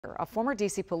A former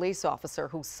D.C. police officer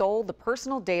who sold the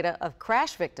personal data of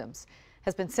crash victims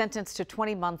has been sentenced to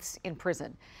 20 months in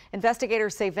prison.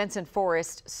 Investigators say Vincent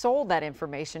Forrest sold that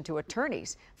information to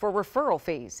attorneys for referral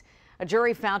fees. A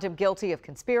jury found him guilty of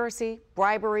conspiracy,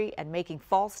 bribery, and making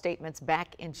false statements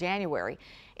back in January.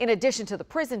 In addition to the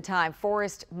prison time,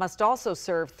 Forrest must also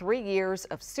serve 3 years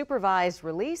of supervised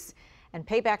release and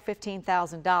pay back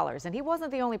 $15,000. And he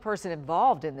wasn't the only person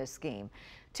involved in this scheme.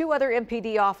 2 other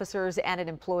MPD officers and an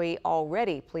employee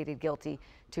already pleaded guilty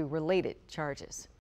to related charges.